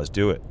other guys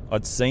do it.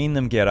 I'd seen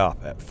them get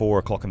up at 4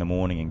 o'clock in the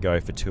morning and go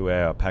for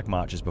 2-hour pack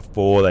marches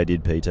before they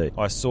did PT.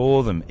 I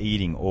saw them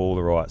eating all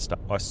the right stuff.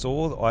 I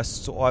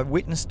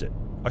witnessed it.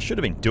 I should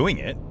have been doing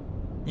it,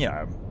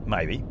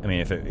 maybe. I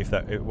mean, if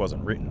it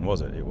wasn't written,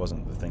 was it? It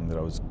wasn't the thing that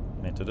I was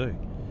meant to do.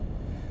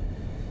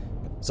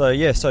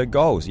 So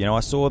goals. I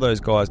saw those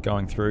guys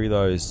going through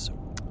those,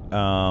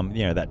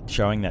 that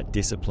showing that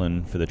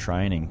discipline for the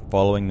training,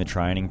 following the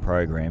training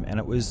program, and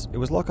it was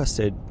like I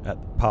said at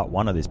part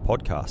 1 of this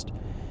podcast.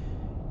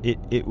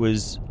 It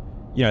was,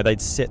 they'd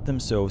set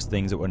themselves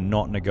things that were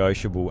not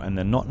negotiable, and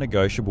the not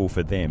negotiable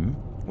for them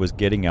was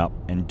getting up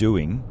and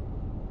doing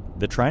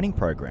the training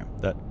program,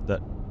 that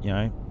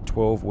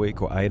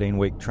 12-week or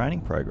 18-week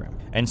training program.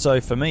 And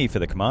so for me, for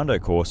the commando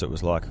course, it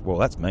was like, well,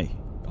 that's me.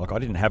 Like, I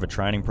didn't have a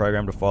training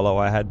program to follow.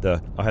 I had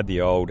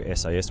the old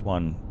SAS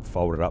one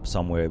folded up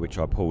somewhere, which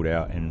I pulled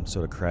out and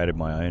sort of created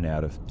my own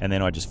out of, and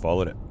then I just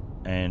followed it.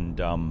 And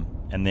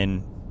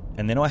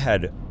then I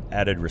had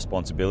added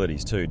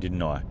responsibilities too,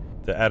 didn't I?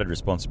 The added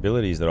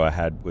responsibilities that I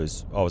had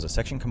was I was a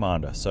section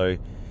commander. So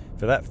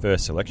for that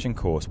first selection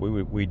course,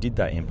 we did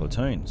that in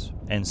platoons,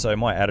 and so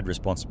my added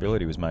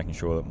responsibility was making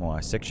sure that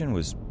my section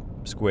was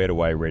squared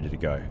away, ready to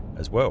go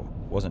as well.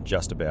 It wasn't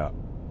just about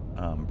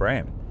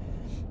Bram,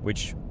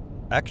 which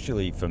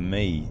actually for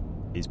me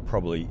is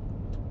probably,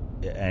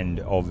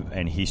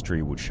 and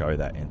history would show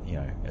that,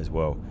 as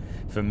well.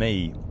 For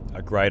me,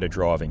 a greater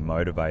driving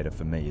motivator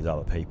for me is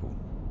other people.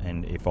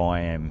 And if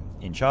I am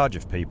in charge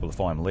of people, if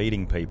I'm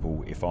leading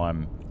people, if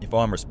I'm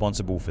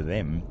responsible for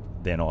them,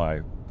 then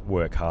I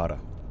work harder.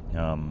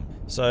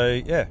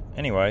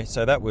 Anyway,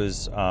 so that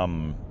was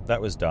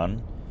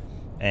done,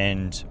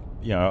 and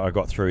I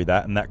got through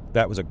that, and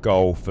that was a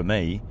goal for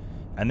me.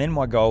 And then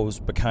my goals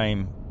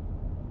became,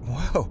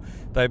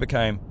 they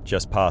became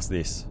just past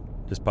this,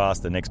 just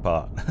past the next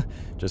part,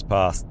 just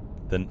past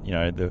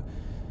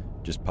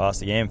just past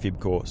the amphib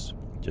course,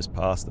 just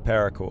past the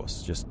para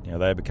course.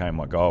 They became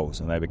my goals,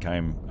 and they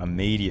became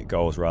immediate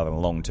goals rather than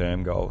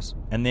long-term goals.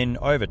 And then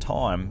over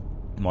time,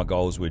 my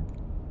goals would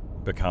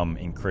become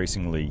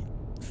increasingly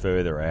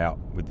further out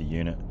with the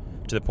unit,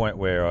 to the point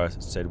where I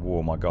said,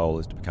 well, my goal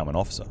is to become an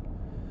officer.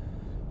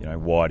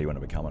 Why do you want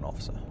to become an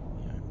officer?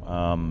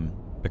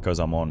 because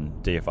I'm on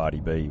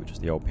DFRDB, which is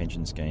the old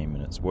pension scheme,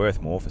 and it's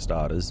worth more for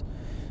starters.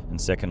 And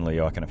secondly,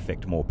 I can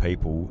affect more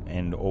people,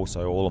 and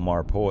also all of my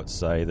reports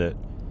say that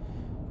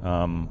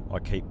I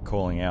keep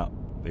calling out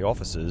the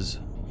officers,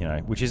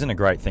 which isn't a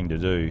great thing to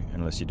do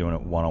unless you're doing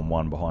it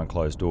one-on-one behind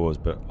closed doors,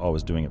 but I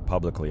was doing it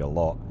publicly a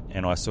lot.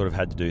 And I sort of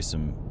had to do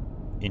some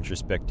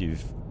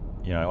introspective,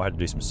 I had to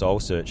do some soul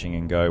searching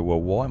and go, well,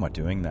 why am I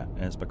doing that?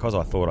 And it's because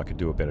I thought I could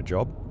do a better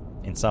job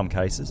in some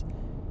cases.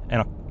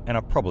 And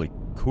I probably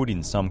could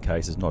in some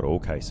cases, not all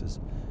cases.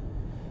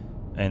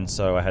 And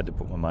so I had to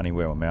put my money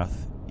where my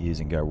mouth is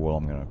and go, well,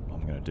 I'm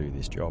gonna do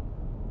this job.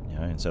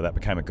 And so that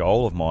became a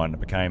goal of mine.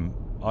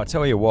 I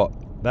tell you what,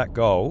 that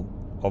goal,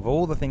 of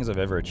all the things I've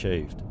ever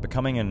achieved,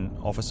 becoming an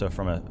officer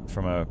from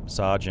a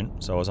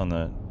sergeant, so I was on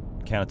the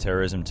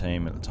counter-terrorism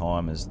team at the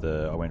time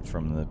I went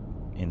from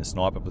in the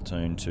sniper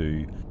platoon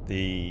to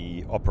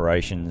the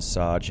operations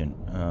sergeant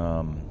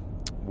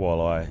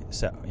while I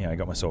sat,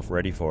 got myself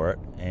ready for it.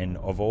 And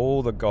of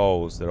all the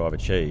goals that I've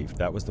achieved,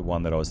 that was the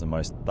one that I was the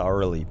most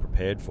thoroughly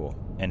prepared for.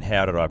 And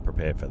how did I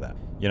prepare for that?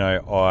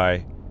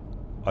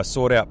 I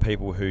sought out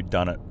people who'd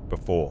done it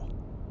before.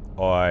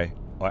 I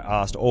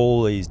asked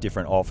all these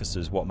different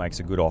officers what makes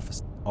a good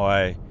officer.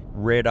 I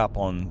read up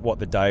on what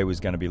the day was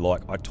going to be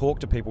like. I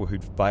talked to people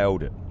who'd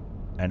failed it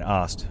and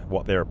asked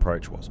what their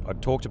approach was. I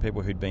talked to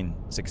people who'd been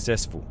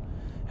successful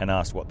and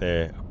asked what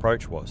their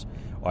approach was.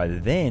 I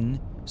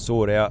then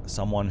sought out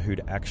someone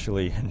who'd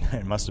actually, and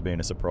it must have been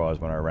a surprise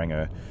when I rang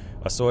her,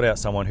 I sought out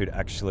someone who'd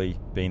actually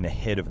been the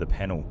head of the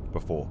panel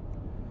before,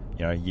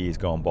 years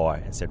gone by,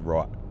 and said,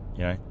 right,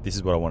 this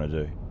is what I want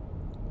to do.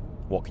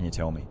 What can you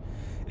tell me?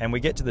 And we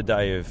get to the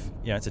day of,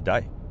 it's a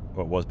day,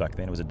 well, it was back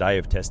then, it was a day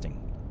of testing.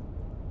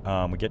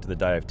 We get to the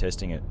day of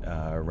testing at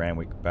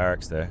Randwick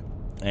Barracks there,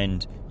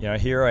 and,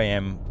 here I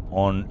am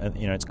on,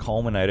 it's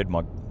culminated,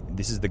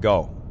 this is the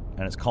goal,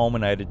 and it's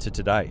culminated to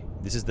today.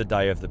 This is the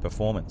day of the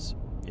performance.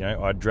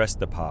 I dressed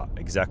the part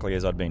exactly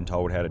as I'd been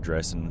told how to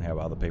dress and how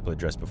other people had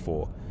dressed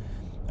before.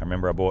 I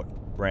remember I bought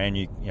brand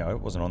new,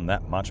 it wasn't on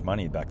that much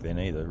money back then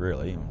either,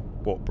 really.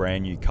 Bought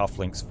brand new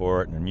cufflinks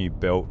for it and a new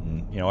belt,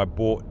 and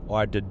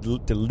I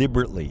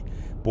deliberately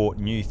bought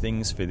new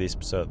things for this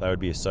so that they would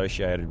be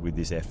associated with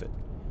this effort.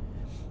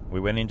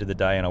 We went into the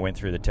day and I went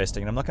through the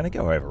testing, and I'm not going to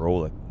go over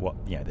all the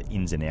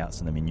ins and outs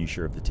and the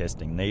minutiae of the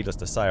testing. Needless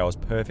to say, I was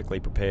perfectly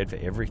prepared for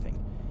everything.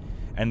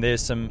 And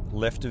there's some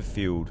left of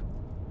field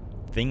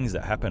things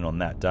that happened on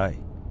that day,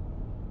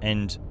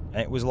 and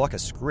it was like a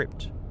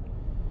script,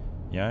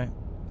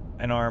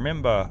 And I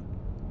remember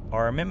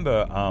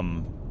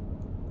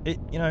it,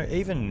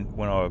 even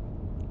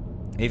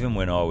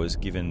when I was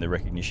given the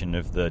recognition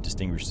of the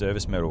Distinguished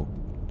Service Medal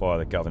by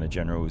the Governor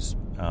General's,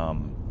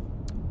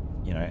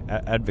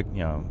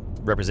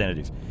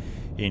 representative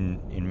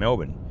in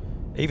Melbourne,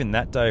 even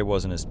that day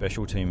wasn't as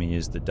special to me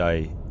as the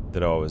day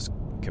that I was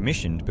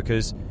commissioned,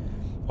 because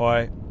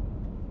I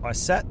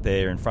sat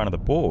there in front of the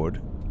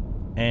board,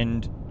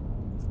 and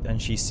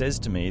she says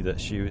to me that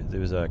there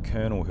was a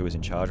colonel who was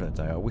in charge that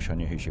day. I wish I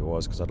knew who she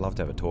was, because I'd love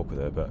to have a talk with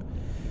her,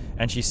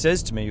 and she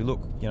says to me,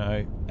 look,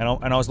 and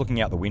I was looking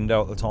out the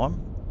window at the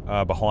time,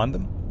 behind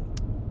them,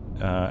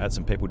 at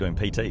some people doing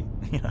PT,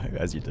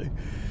 as you do.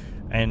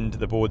 And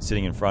the board's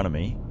sitting in front of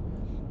me,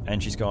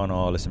 and she's going,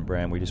 oh, listen,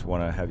 Bram, we just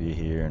want to have you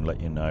here and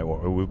let you know,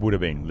 or it would have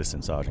been,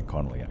 listen, Sergeant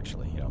Connolly,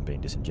 actually. I'm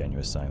being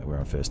disingenuous saying that we're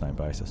on a first-name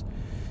basis.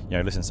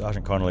 Listen,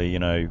 Sergeant Connolly,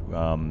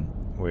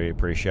 we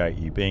appreciate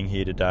you being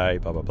here today,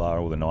 blah, blah, blah,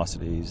 all the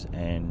niceties,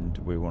 and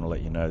we want to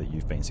let you know that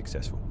you've been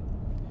successful.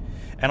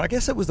 And I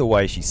guess it was the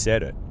way she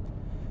said it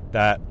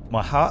that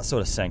my heart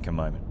sort of sank a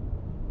moment.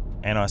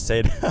 And I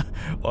said,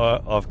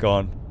 I've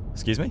gone,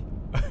 excuse me?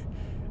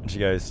 And she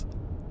goes,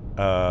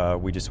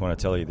 we just want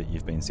to tell you that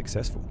you've been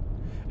successful.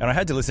 And I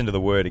had to listen to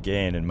the word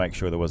again and make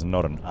sure there was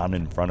not an "un"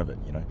 in front of it,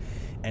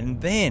 And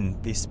then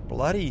this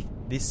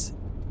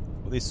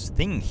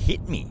thing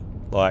hit me.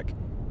 Like,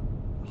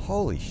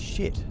 holy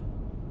shit.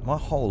 My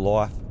whole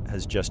life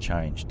has just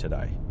changed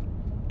today.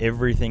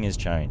 Everything has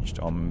changed.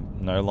 I'm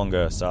no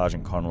longer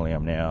Sergeant Connolly.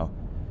 I'm now,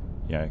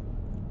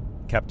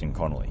 Captain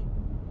Connolly.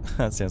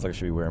 That sounds like I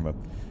should be wearing my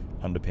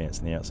underpants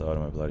on the outside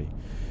of my bloody...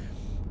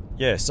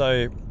 Yeah,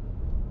 so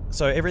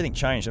everything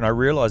changed, and I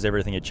realised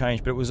everything had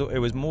changed, but it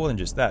was more than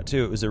just that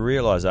too. It was a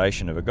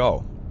realisation of a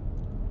goal.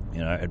 It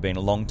had been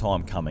a long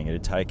time coming. It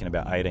had taken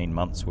about 18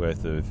 months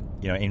worth of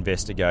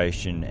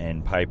investigation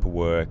and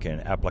paperwork and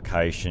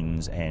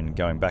applications and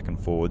going back and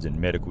forwards and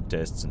medical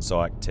tests and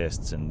psych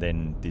tests, and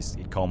then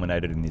it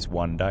culminated in this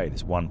one day,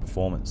 this one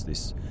performance,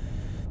 this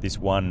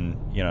one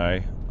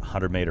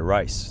 100-metre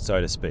race, so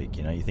to speak.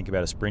 You think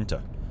about a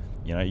sprinter.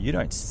 You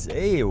don't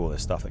see all the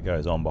stuff that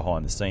goes on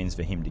behind the scenes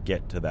for him to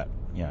get to that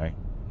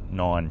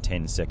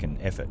 9-10 second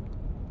effort,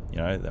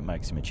 that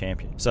makes him a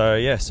champion. So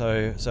yeah,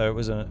 so it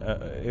was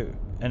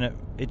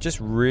it just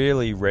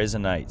really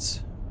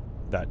resonates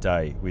that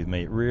day with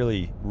me. It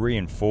really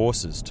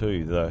reinforces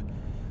too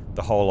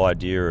the whole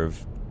idea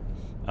of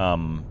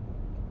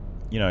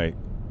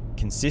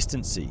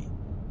consistency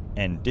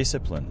and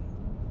discipline,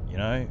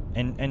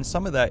 and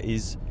some of that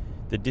is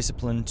the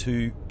discipline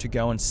to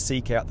go and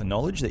seek out the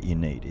knowledge that you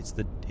need. It's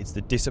the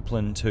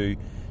discipline to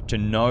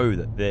know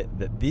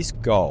that this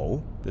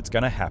goal that's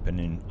going to happen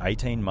in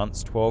 18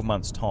 months, 12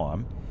 months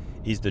time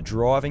is the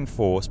driving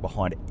force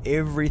behind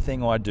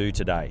everything I do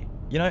today.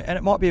 You know, and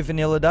it might be a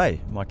vanilla day.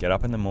 I might get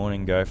up in the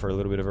morning, go for a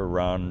little bit of a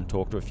run,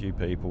 talk to a few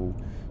people,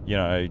 you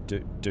know,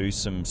 do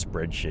some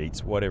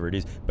spreadsheets, whatever it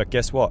is. But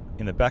guess what?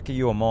 In the back of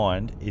your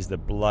mind is the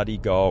bloody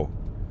goal,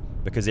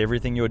 because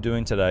everything you're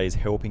doing today is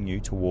helping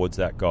you towards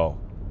that goal.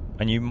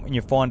 And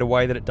you find a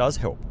way that it does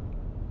help.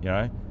 You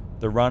know,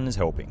 the run is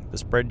helping.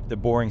 The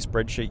boring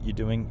spreadsheet you're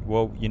doing,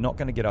 well, you're not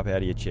going to get up out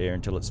of your chair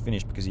until it's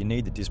finished, because you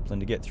need the discipline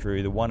to get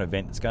through the one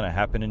event that's going to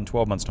happen in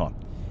 12 months' time.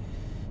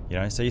 You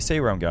know, so you see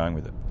where I'm going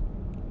with it.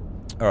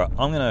 All right,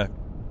 I'm gonna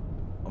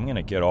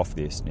get off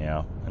this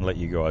now and let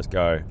you guys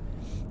go,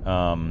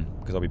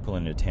 because I'll be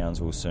pulling into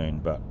Townsville soon.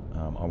 But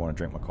I want to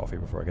drink my coffee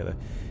before I get there.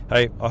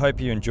 Hey, I hope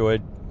you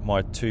enjoyed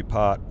my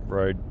 2-part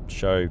road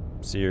show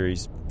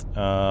series.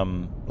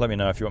 Let me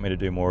know if you want me to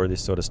do more of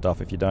this sort of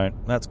stuff. If you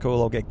don't, that's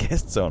cool. I'll get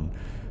guests on.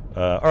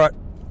 All right,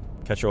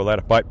 catch you all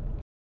later. Bye.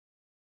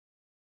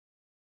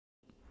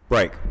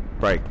 Break.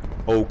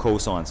 All call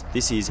signs.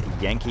 This is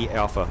Yankee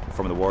Alpha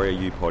from the Warrior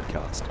U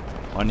podcast.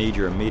 I need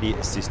your immediate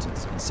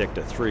assistance in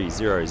Sector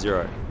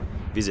 300.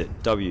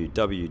 Visit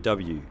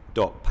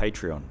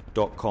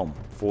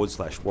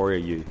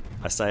www.patreon.com/warrior-u.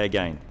 I say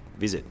again,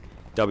 visit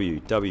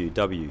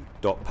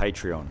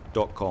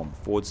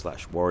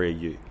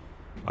www.patreon.com/warrior-u.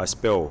 I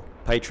spell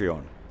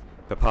Patreon,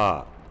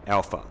 Papa,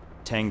 Alpha,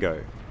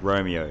 Tango,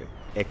 Romeo,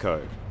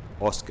 Echo,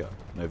 Oscar,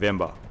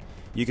 November.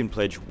 You can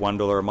pledge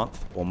 $1 a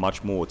month or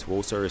much more to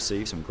also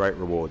receive some great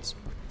rewards.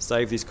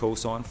 Save this call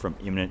sign from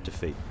imminent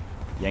defeat.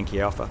 Yankee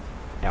Alpha,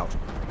 out.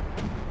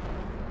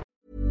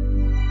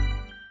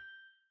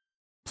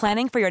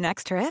 Planning for your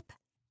next trip?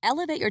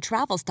 Elevate your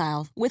travel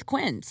style with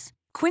Quince.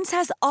 Quince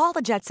has all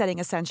the jet-setting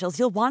essentials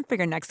you'll want for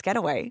your next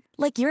getaway,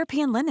 like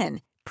European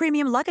linen,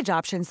 premium luggage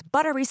options,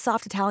 buttery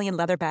soft Italian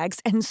leather bags,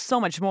 and so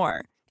much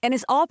more. And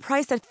is all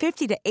priced at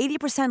 50 to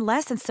 80%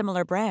 less than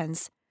similar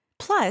brands.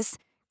 Plus,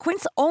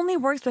 Quince only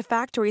works with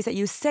factories that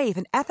use safe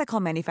and ethical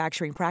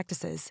manufacturing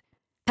practices.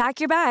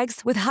 Pack your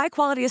bags with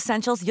high-quality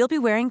essentials you'll be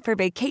wearing for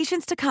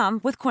vacations to come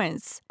with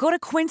Quince. Go to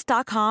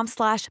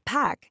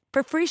quince.com/pack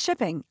for free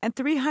shipping and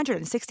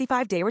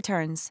 365-day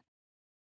returns.